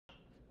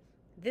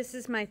This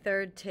is my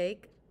third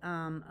take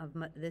of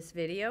this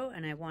video,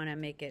 and I want to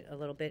make it a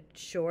little bit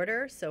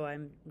shorter, so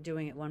I'm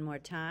doing it one more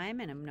time,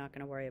 and I'm not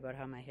going to worry about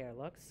how my hair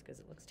looks because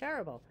it looks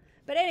terrible.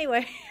 But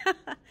anyway,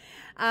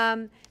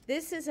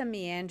 this is a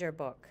meander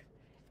book,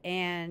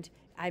 and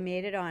I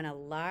made it on a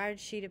large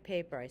sheet of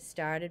paper. I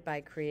started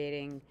by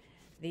creating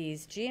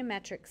these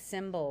geometric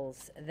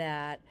symbols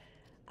that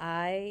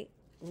I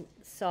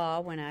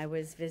saw when I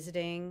was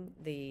visiting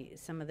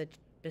some of the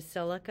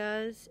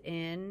basilicas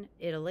in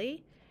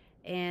Italy,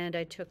 and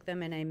I took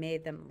them and I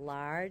made them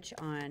large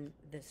on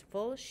this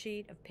full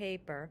sheet of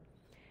paper.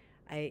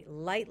 I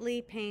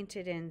lightly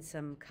painted in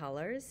some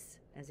colors,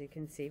 as you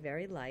can see,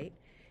 very light,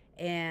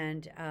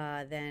 and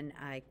then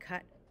I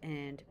cut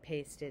and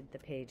pasted the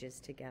pages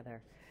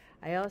together.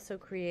 I also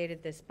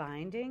created this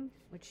binding,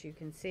 which you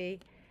can see,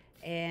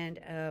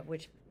 and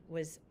which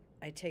was,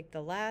 I take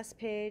the last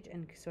page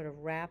and sort of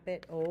wrap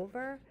it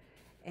over,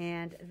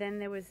 and then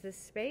there was this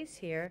space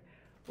here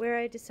where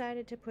I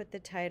decided to put the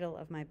title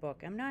of my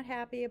book. I'm not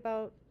happy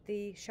about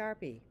the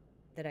Sharpie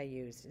that I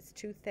used. It's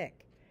too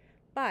thick,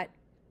 but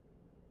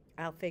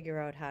I'll figure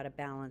out how to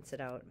balance it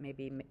out,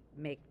 maybe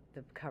make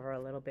the cover a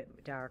little bit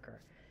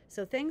darker.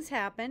 So things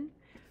happen,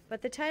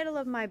 but the title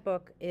of my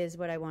book is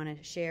what I want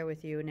to share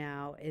with you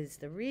now, is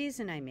the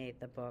reason I made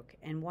the book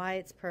and why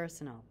it's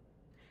personal.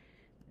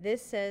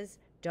 This says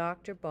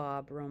Dr.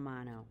 Bob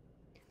Romano.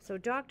 So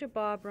Dr.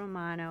 Bob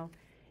Romano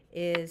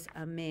is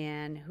a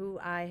man who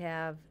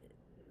I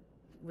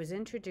was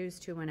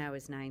introduced to when I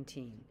was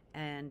 19,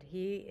 and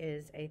he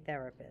is a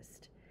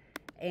therapist.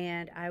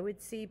 And I would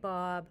see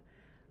Bob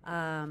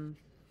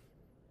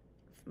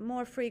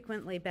more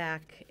frequently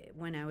back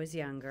when I was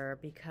younger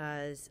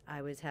because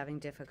I was having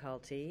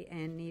difficulty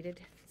and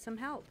needed some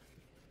help.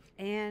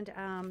 And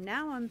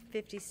now I'm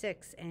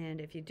 56,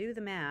 and if you do the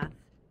math,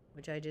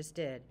 which I just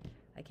did,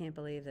 I can't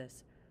believe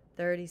this,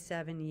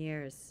 37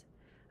 years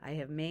I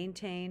have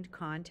maintained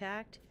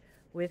contact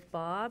with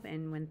Bob,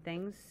 and when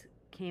things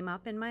came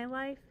up in my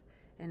life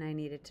and I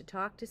needed to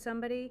talk to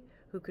somebody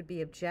who could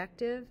be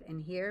objective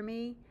and hear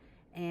me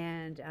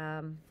and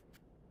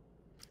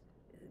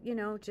you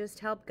know, just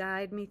help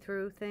guide me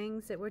through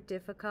things that were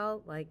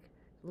difficult, like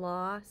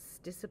loss,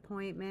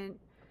 disappointment,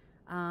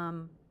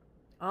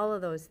 all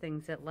of those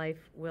things that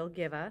life will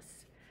give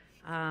us,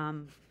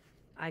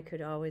 I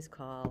could always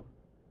call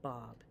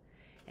Bob.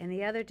 And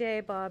the other day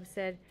Bob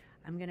said,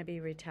 I'm going to be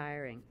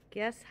retiring.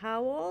 Guess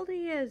how old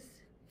he is?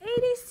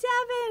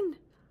 87!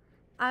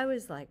 I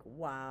was like,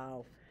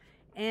 wow.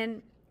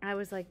 And I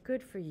was like,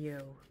 good for you.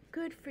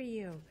 Good for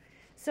you.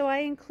 So I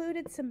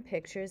included some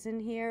pictures in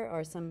here,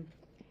 or some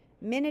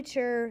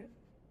miniature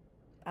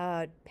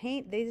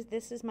paint.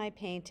 This is my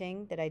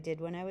painting that I did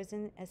when I was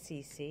in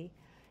Assisi.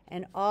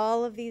 And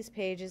all of these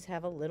pages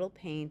have a little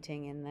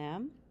painting in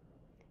them,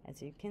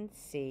 as you can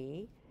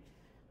see.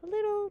 A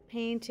little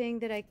painting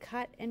that I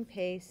cut and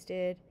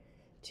pasted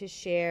to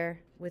share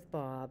with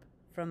Bob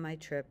from my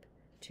trip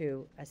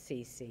to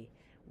Assisi.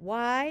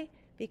 Why?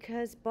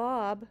 Because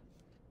Bob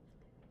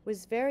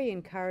was very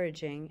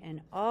encouraging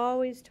and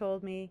always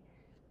told me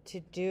to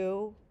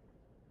do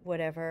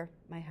whatever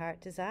my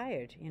heart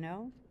desired, you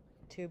know,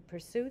 to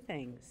pursue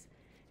things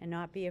and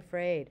not be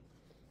afraid.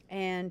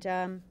 And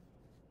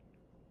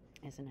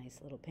it's a nice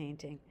little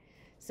painting.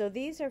 So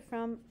these are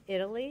from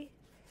Italy,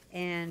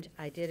 and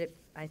I did it.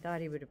 I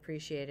thought he would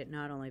appreciate it,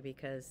 not only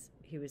because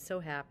he was so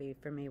happy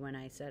for me when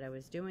I said I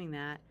was doing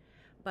that,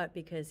 but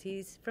because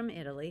he's from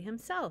Italy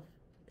himself.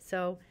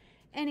 So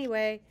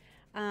anyway,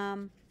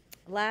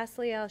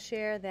 lastly, I'll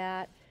share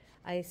that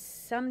I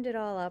summed it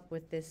all up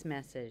with this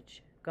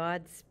message: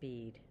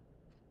 Godspeed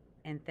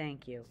and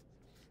thank you.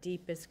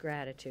 Deepest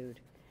gratitude.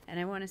 And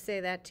I want to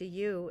say that to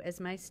you as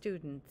my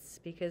students,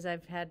 because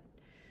I've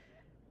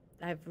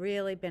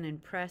really been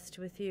impressed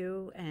with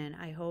you, and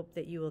I hope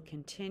that you will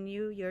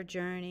continue your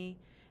journey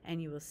and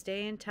you will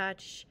stay in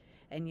touch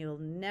and you'll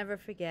never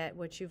forget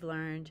what you've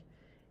learned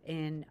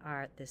in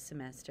art this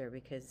semester,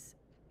 because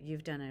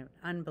you've done an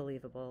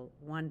unbelievable,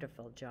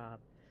 wonderful job.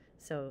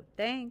 So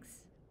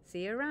thanks.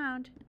 See you around.